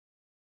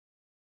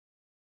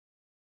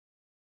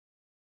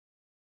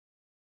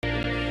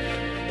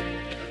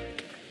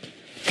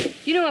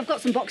You know, I've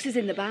got some boxes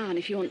in the barn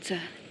if you want to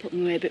put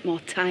them away a bit more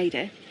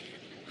tidy.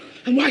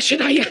 And why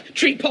should I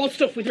treat Paul's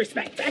stuff with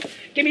respect, eh?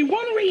 Give me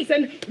one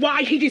reason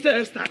why he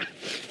deserves that.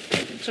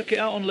 Took it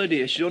out on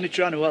Lydia. She's only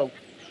trying to help.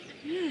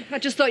 Yeah, I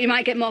just thought you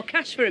might get more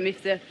cash for them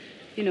if they're,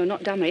 you know,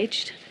 not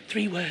damaged.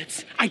 3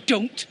 words. I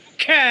don't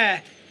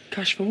care.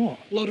 Cash for what?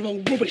 Load of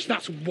old rubbish,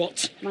 that's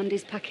what.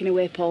 Mandy's packing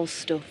away Paul's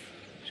stuff.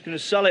 She's going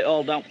to sell it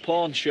all down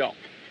pawn shop.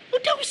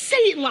 Well, don't say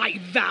it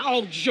like that,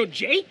 all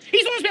judgy.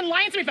 He's always been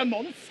lying to me for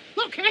months.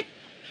 Look, eh?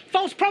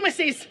 False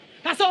promises.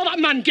 That's all that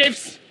man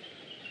gives.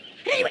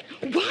 Anyway,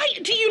 why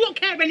do you lot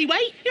care anyway?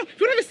 You know,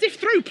 if you want to sift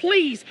through,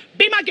 please,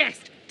 be my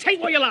guest.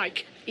 Take what you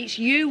like. It's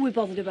you we're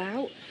bothered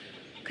about.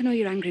 I know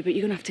you're angry, but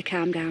you're going to have to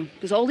calm down.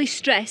 Because all this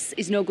stress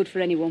is no good for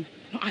anyone.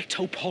 I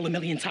told Paul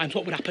 1,000,000 times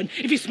what would happen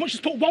if he so much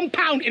as put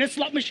 £1 in a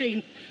slot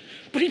machine.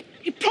 But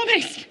he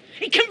promised.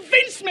 He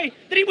convinced me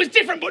that he was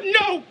different, but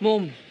no!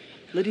 Mum,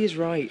 Lydia's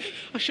right.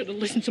 I should have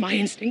listened to my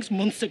instincts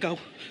months ago.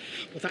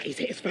 But that is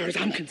it as far as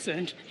I'm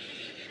concerned.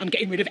 I'm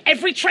getting rid of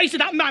every trace of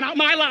that man out of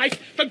my life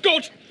for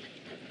good.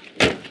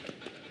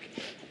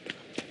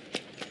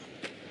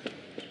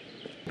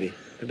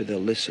 Maybe they'll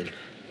listen.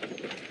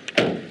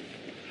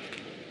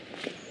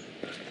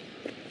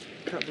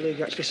 Can't believe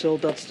you actually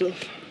sold Dad's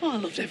stuff. Oh, I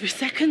loved every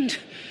second.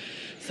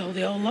 Sold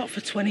the whole lot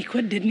for 20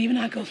 quid, didn't even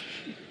haggle.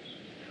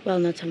 Well,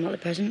 no time about the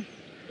present.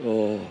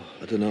 Oh,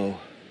 I don't know.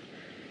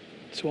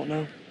 So what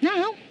now?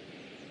 Now,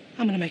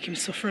 I'm going to make him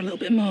suffer a little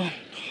bit more.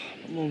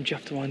 Mum, do you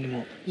have to wind him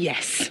up?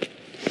 Yes.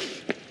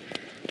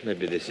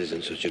 Maybe this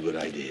isn't such a good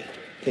idea.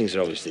 Things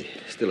are obviously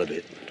still a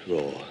bit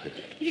raw.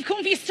 If you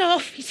come for your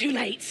stuff, you're too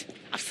late.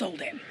 I've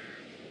sold it.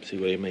 See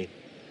what you mean?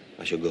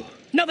 I shall go.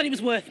 Not that it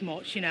was worth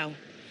much, you know.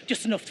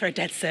 Just enough for a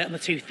dead cert on the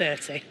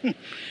 230. With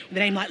a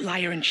name like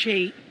Liar and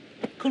Cheat.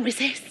 Couldn't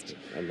resist.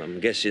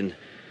 I'm guessing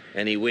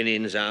any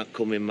winnings aren't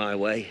coming my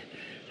way.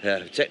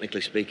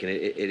 Technically speaking,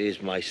 it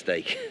is my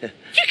stake. You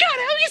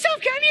can't help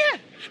yourself, can you?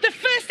 The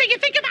first thing you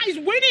think about is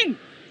winning.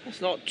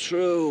 That's not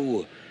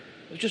true.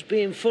 I was just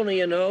being funny,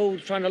 you know,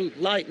 trying to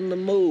lighten the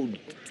mood.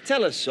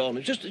 Tell us, son,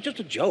 it's just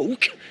a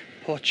joke.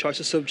 Poor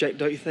choice of subject,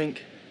 don't you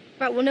think?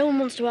 Right, well, no one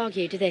wants to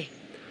argue, do they?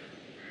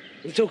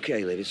 It's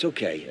okay, Liv, it's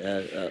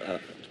okay.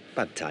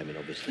 Bad timing,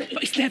 obviously.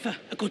 But it's never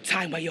a good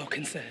time where you're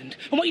concerned.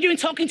 And what are you doing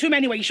talking to him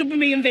anyway? You should be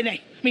me and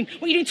Vinny. I mean,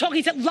 what are you doing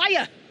talking to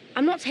Liar?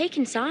 I'm not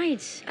taking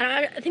sides. And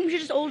I think we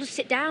should just all just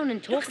sit down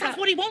and talk Because that's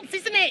what he wants,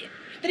 isn't it?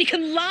 That he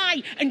can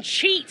lie and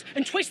cheat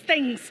and twist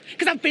things.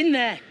 Because I've been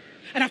there.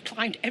 And I've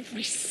climbed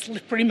every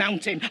slippery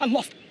mountain and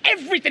lost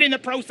everything in the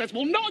process.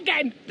 Well, not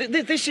again.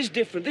 This is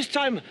different. This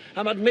time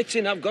I'm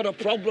admitting I've got a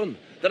problem,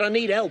 that I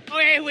need help. Oh,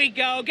 here we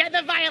go. Get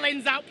the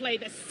violins out, play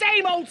the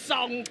same old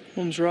song.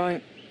 Mum's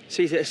right. It's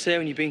easy to say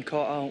when you're being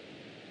caught out.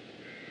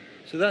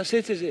 So that's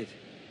it, is it?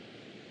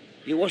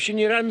 You're washing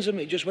your hands of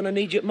me just when I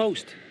need you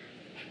most.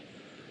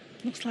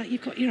 Looks like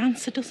you've got your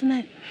answer, doesn't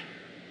it?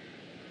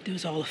 Do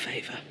us all a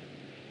favour.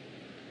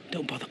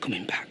 Don't bother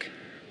coming back.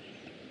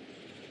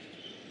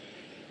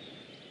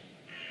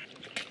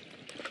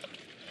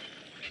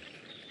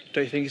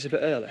 Don't you think it's a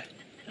bit early?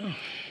 Oh,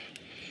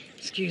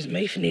 excuse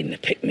me for needing to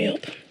pick me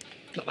up.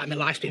 Not like my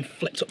life's been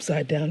flipped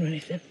upside down or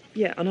anything.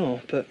 Yeah, I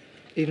know, but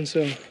even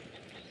so.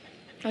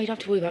 Oh, you don't have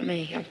to worry about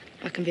me.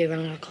 I can be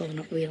around alcohol and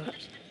not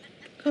relapse.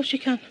 Of course you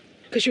can.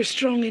 Because you're a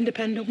strong,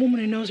 independent woman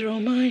who knows her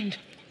own mind.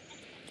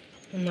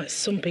 Unlike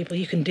some people,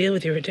 you can deal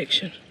with your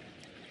addiction.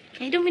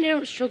 You don't mean I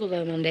don't struggle,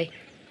 though, Mandy.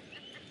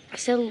 I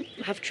still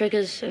have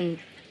triggers and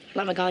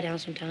let my guard down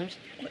sometimes.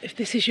 Well, if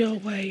this is your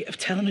way of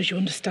telling us you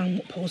understand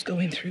what Paul's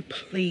going through,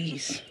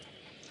 please,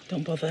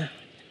 don't bother.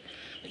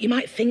 You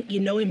might think you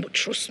know him, but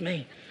trust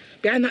me,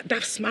 behind that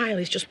daft smile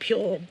is just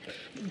pure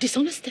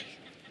dishonesty.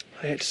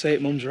 I hate to say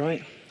it, Mum's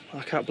right.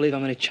 I can't believe how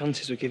many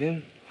chances we give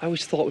him. I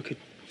always thought we could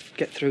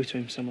get through to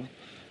him somehow.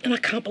 And I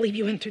can't believe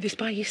you went through this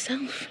by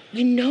yourself.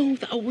 You know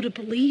that I would have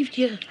believed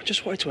you. I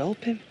just wanted to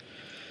help him.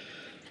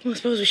 Well, I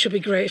suppose we should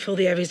be grateful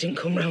the heavies didn't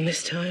come round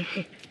this time.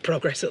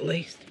 Progress, at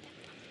least.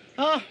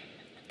 Oh,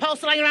 Paul's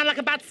still hanging around like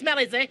a bad smell,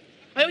 is he?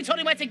 I only told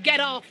him where to get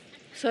off.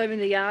 Saw him in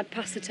the yard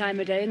past the time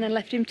of day and then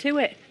left him to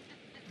it.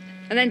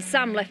 And then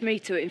Sam left me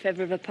to it in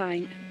favour of a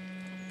pint.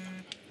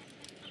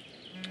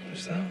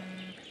 What's that?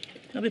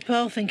 That'll be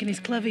Paul thinking he's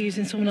clever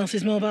using someone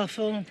else's mobile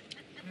phone.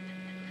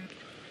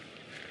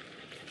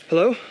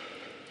 Hello?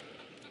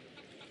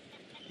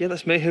 Yeah,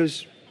 that's me.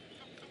 Who's...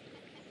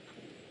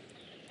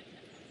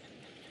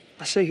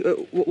 I see.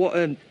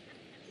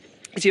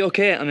 Is he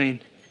okay? I mean...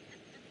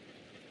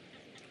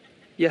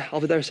 Yeah,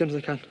 I'll be there as soon as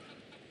I can.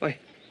 Wait.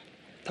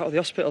 Out of the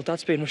hospital,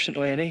 Dad's been rushed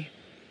into A&E.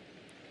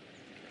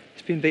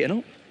 He's been beaten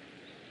up.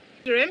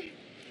 After him?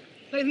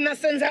 Anything that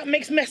sends out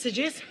mixed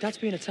messages? Dad's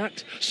been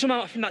attacked.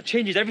 Somehow I think that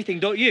changes everything,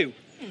 don't you?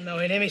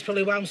 Knowing him, he's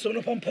probably wound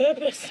something up on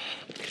purpose.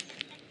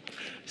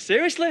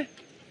 Seriously?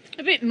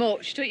 A bit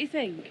much, don't you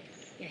think?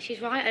 Yeah,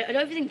 she's right. I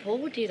don't even think Paul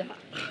would do that.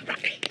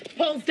 Right.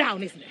 Paul's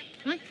down, isn't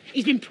he? Right?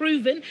 He's been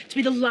proven to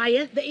be the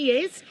liar that he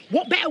is.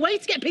 What better way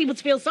to get people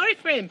to feel sorry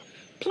for him?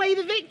 Play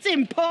the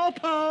victim, poor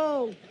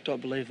Paul.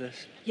 Don't believe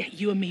this. Yeah,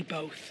 you and me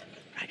both.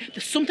 Right,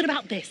 there's something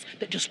about this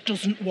that just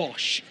doesn't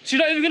wash. So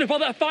you're not even going to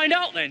bother to find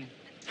out then?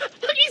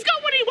 Look, he's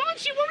got what he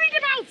wants. You're worried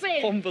about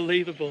it.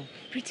 Unbelievable.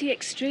 Pretty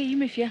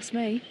extreme, if you ask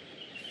me.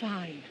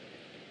 Fine.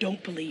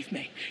 Don't believe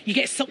me. You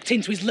get sucked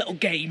into his little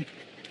game.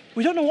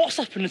 We don't know what's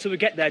happened until we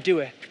get there, do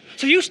we?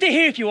 So you stay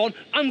here if you want.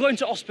 I'm going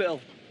to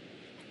hospital.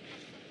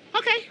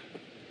 OK,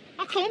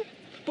 I'll come.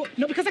 But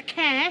not because I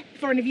care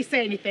before any of you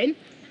say anything.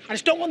 I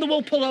just don't want the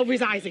wool pulled over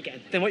his eyes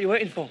again. Then what are you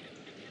waiting for?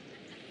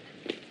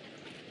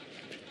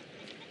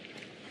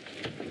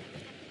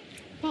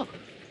 What?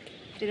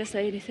 Did I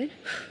say anything?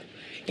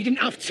 You didn't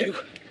have to.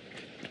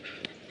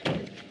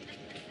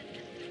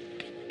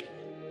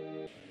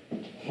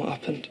 What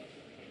happened?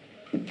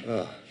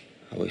 Oh,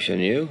 I wish I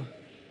knew.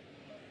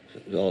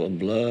 It was all a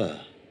blur.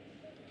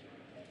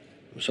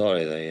 I'm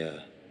sorry, they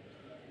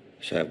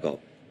say I've got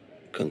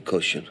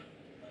concussion.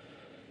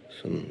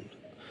 Some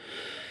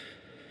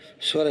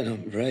swelling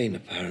on my brain,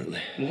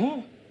 apparently.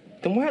 What?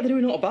 Then why aren't they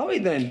doing naught about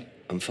it then?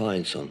 I'm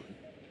fine, son.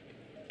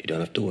 You don't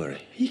have to worry. Are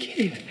you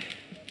kidding?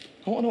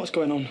 I want to know what's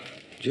going on.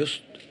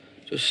 Just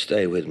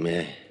stay with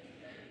me.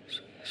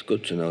 It's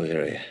good to know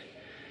you're here.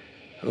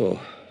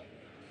 Oh,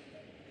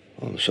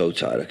 I'm so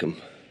tired I can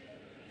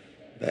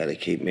barely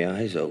keep my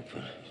eyes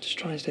open. Just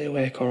try and stay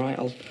awake, all right?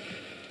 I'll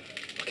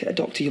get a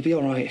doctor. You'll be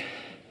all right.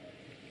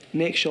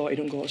 Make sure you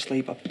don't go to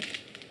sleep. I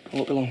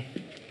won't be long.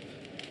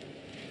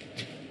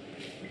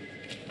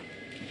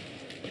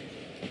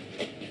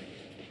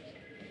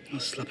 I'll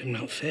slap him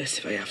round the face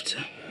if I have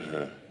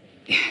to.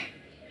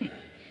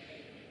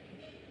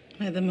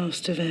 Make the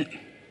most of it.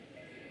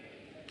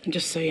 And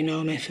just so you know,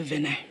 I'm here for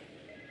Vinny.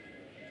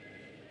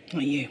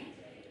 Not you.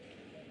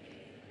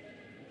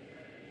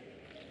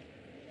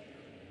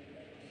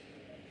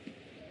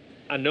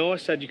 I know I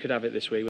said you could have it this week.